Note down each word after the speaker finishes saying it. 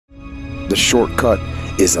The shortcut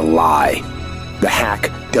is a lie. The hack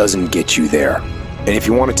doesn't get you there. And if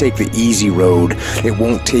you want to take the easy road, it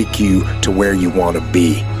won't take you to where you want to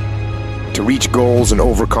be. To reach goals and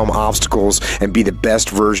overcome obstacles and be the best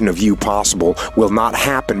version of you possible will not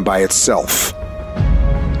happen by itself.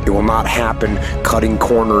 It will not happen cutting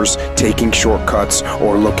corners, taking shortcuts,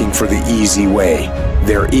 or looking for the easy way.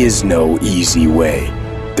 There is no easy way.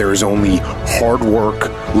 There is only hard work,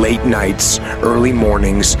 late nights, early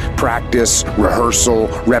mornings, practice, rehearsal,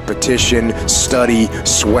 repetition, study,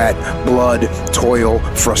 sweat, blood, toil,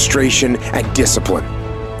 frustration, and discipline.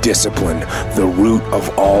 Discipline, the root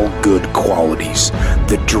of all good qualities,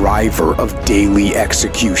 the driver of daily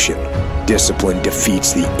execution. Discipline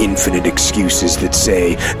defeats the infinite excuses that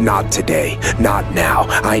say, not today, not now,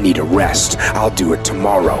 I need a rest, I'll do it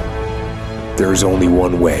tomorrow. There is only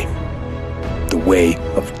one way, the way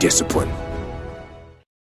of discipline.